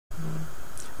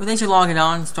Well, thanks for logging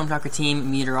on. StormTracker Team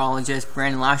Meteorologist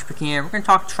Brandon Lashbrook here. We're going to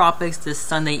talk tropics this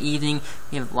Sunday evening.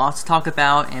 We have lots to talk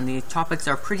about, and the tropics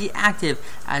are pretty active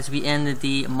as we end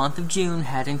the month of June,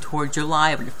 heading toward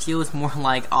July, but it feels more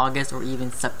like August or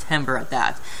even September at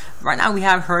that. Right now we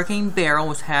have Hurricane Beryl,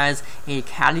 which has a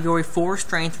Category 4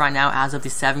 strength right now as of the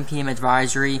 7 p.m.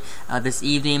 advisory this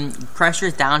evening. Pressure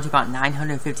is down to about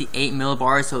 958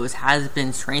 millibars, so this has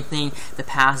been strengthening the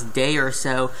past day or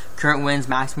so. Current winds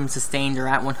maximum sustained are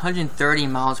at 130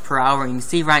 miles per hour. You can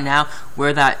see right now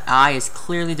where that eye is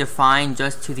clearly defined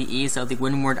just to the east of the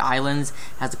Windward Islands.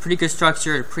 Has a pretty good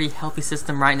structure, a pretty healthy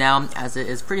system right now, as it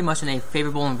is pretty much in a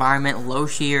favorable environment, low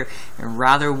shear and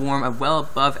rather warm, well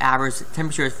above average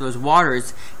temperatures for those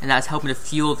waters, and that's helping to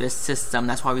fuel this system.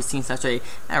 That's why we've seen such a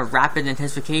rapid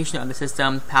intensification of the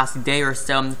system past day or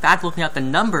so. In fact, looking at the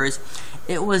numbers,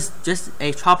 it was just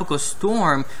a tropical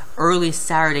storm early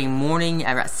Saturday morning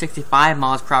at about 65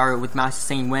 miles per hour with max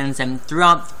sustained winds, and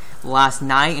throughout last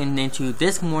night and into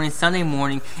this morning, Sunday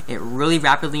morning, it really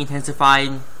rapidly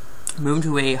intensified, moving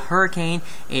to a hurricane,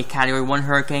 a Category 1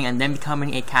 hurricane, and then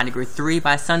becoming a Category 3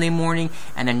 by Sunday morning,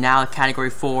 and then now a Category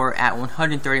 4 at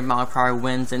 130 mile per hour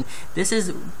winds. And this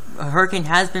is a hurricane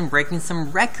has been breaking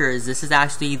some records. This is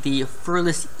actually the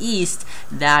furthest east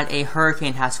that a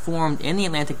hurricane has formed in the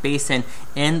Atlantic Basin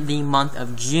in the month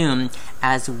of June,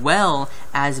 as well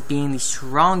as being the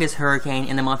strongest hurricane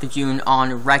in the month of June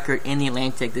on record in the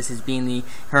Atlantic. This is being the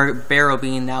Beryl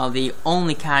being now the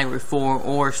only Category 4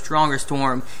 or stronger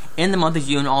storm in the month of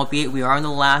June, albeit we are on the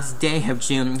last day of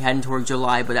June heading toward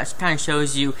July. But that kind of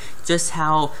shows you just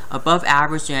how above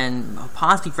average and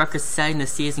possibly record setting the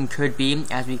season could be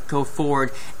as we go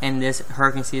forward in this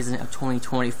hurricane season of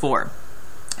 2024.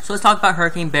 So let's talk about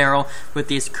Hurricane Beryl with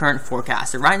these current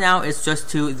forecasts. So right now it's just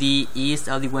to the east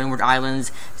of the Windward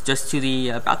Islands, just to the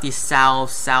about the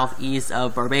southeast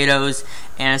of Barbados,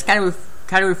 and it's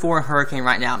Category 4 hurricane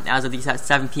right now as of the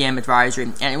 7 p.m. advisory,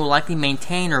 and it will likely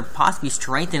maintain or possibly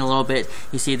strengthen a little bit.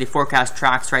 You see the forecast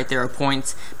tracks right there are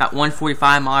points about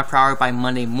 145 miles per hour by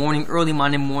Monday morning, early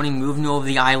Monday morning, moving over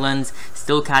the islands,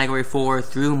 still Category 4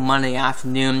 through Monday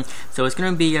afternoon. So it's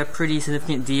going to be a pretty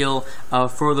significant deal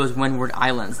for those Windward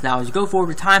Islands. Now as you go forward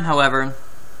with time, however,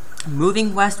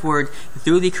 moving westward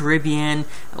through the Caribbean,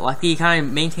 likely kind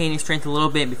of maintaining strength a little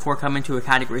bit before coming to a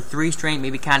Category 3 strength,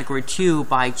 maybe Category 2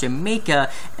 by Jamaica,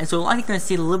 and so likely going to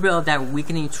see a little bit of that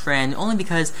weakening trend, only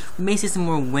because we may see some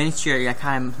more wind shear that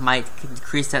kind of might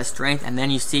decrease that strength. And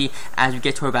then you see as we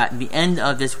get toward about the end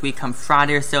of this week, come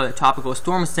Friday or so, a tropical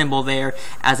storm symbol there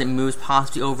as it moves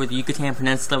possibly over the Yucatan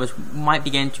Peninsula, which might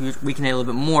begin to weaken it a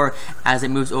little bit more as it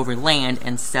moves over land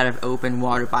instead of open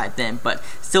water by then. But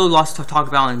still lots to talk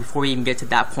about before we even get to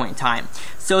that point in time.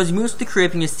 So as you move to the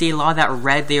Caribbean, you see a lot of that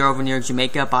red there over near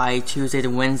Jamaica by Tuesday to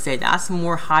Wednesday. That's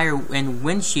more higher in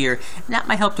wind shear, and that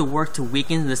might help to work to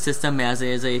weaken the system, as it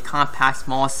is a compact,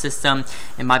 small system.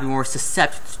 It might be more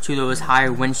susceptible to those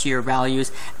higher wind shear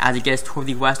values as it gets toward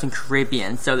the Western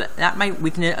Caribbean. So that might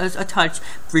weaken it a touch.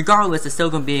 Regardless, it's still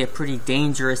going to be a pretty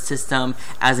dangerous system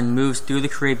as it moves through the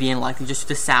Caribbean, likely just to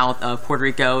the south of Puerto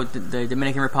Rico, the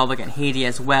Dominican Republic, and Haiti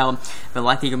as well, but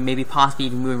likely maybe possibly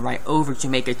even moving right over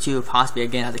Jamaica too, possibly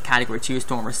again as a Category 2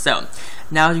 storm or so.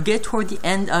 Now as you get toward the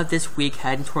end of this week,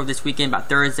 heading toward this weekend, about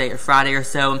Thursday or Friday or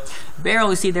so,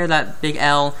 Beryl, you see there that big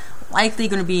L, likely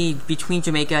going to be between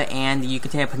Jamaica and the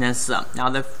Yucatan Peninsula. Now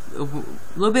a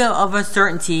little bit of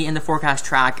uncertainty in the forecast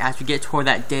track as we get toward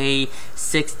that day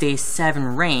 6, day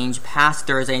 7 range past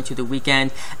Thursday into the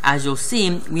weekend. As you'll see,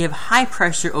 we have high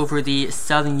pressure over the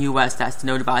southern U.S. that's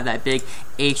denoted by that big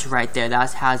H right there.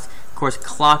 That has, of course,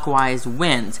 clockwise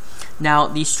winds. Now,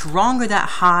 the stronger that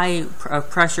high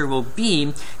pressure will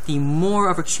be, the more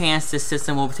of a chance this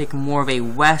system will take more of a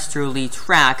westerly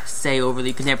track, say over the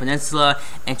Yucatan Peninsula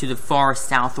and to the far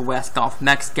southwest Gulf of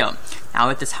Mexico. Now,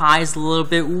 if this high is a little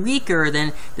bit weaker,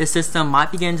 then the system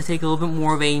might begin to take a little bit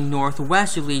more of a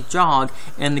northwesterly jog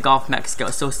in the Gulf of Mexico.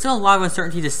 So still a lot of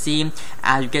uncertainty to see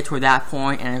as we get toward that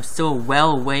point, and it's still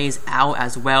well ways out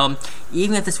as well.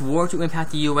 Even if this were to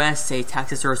impact the U.S., say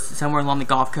Texas or somewhere along the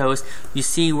Gulf Coast, you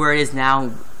see where it is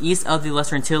now east of the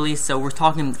Lesser Antilles, so we're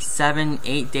talking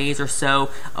 7-8 days or so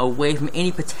away from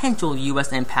any potential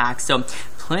U.S. impact. So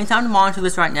plenty of time to monitor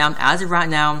this right now. As of right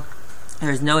now,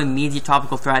 there's no immediate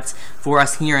tropical threats for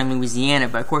us here in Louisiana,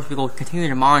 but of course we will continue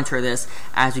to monitor this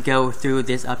as we go through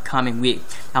this upcoming week.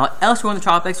 Now, elsewhere in the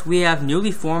tropics, we have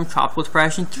newly formed Tropical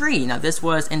Depression 3. Now, this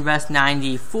was Invest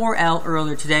 94L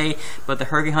earlier today, but the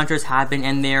hurricane hunters have been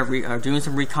in there doing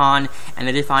some recon, and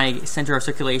they did find a center of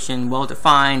circulation well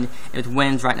defined with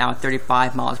winds right now at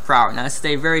 35 miles per hour. Now, this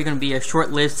is going to be a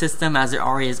short-lived system, as it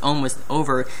already is almost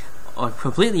over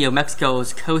completely of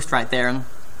Mexico's coast right there.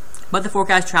 But the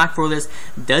forecast track for this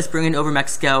does bring it over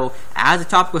Mexico as a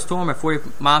tropical storm at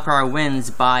 40-mile-per-hour winds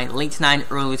by late tonight,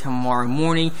 early tomorrow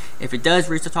morning. If it does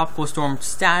reach the tropical storm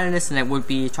status, then it would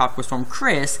be Tropical Storm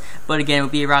Chris. But again, it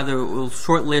would be a rather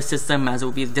short-lived system, as it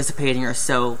will be dissipating or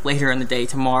so later in the day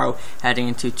tomorrow, heading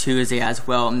into Tuesday as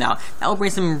well. Now, that will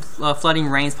bring some flooding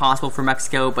rains possible for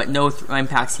Mexico, but no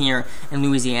impacts here in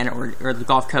Louisiana or the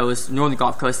Gulf Coast, northern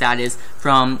Gulf Coast, that is,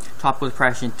 from Tropical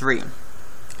Depression 3.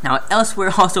 Now,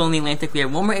 elsewhere, also in the Atlantic, we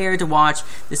have one more area to watch.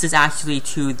 This is actually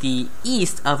to the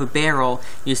east of Beryl.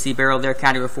 You see Beryl there,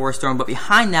 Category 4 storm, but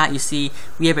behind that, you see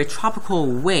we have a tropical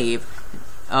wave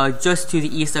just to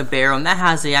the east of Beryl, and that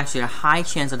has actually a high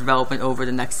chance of development over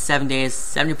the next 7 days,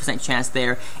 70% chance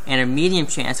there, and a medium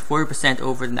chance, 40%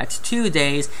 over the next 2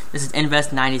 days. This is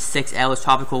Invest 96L,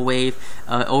 tropical wave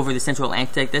over the central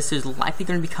Atlantic. This is likely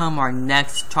going to become our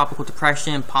next tropical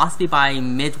depression, possibly by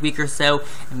midweek or so,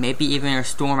 and maybe even a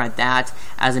storm at that,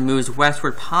 as it moves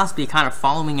westward, possibly kind of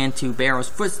following into Beryl's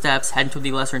footsteps, heading to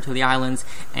the lesser into the islands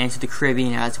and into the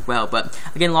Caribbean as well. But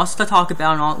again, lots to talk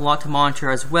about and a lot to monitor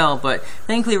as well, but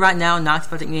thankfully right now, not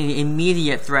expecting any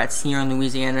immediate threats here in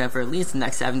Louisiana for at least the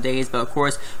next 7 days, but of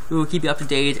course, we will keep you up to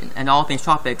date and all things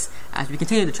tropics as we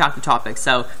continue to track the topics.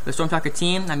 So, the StormTracker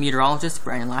team, I'm meteorologist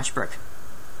Brandon Lashbrook.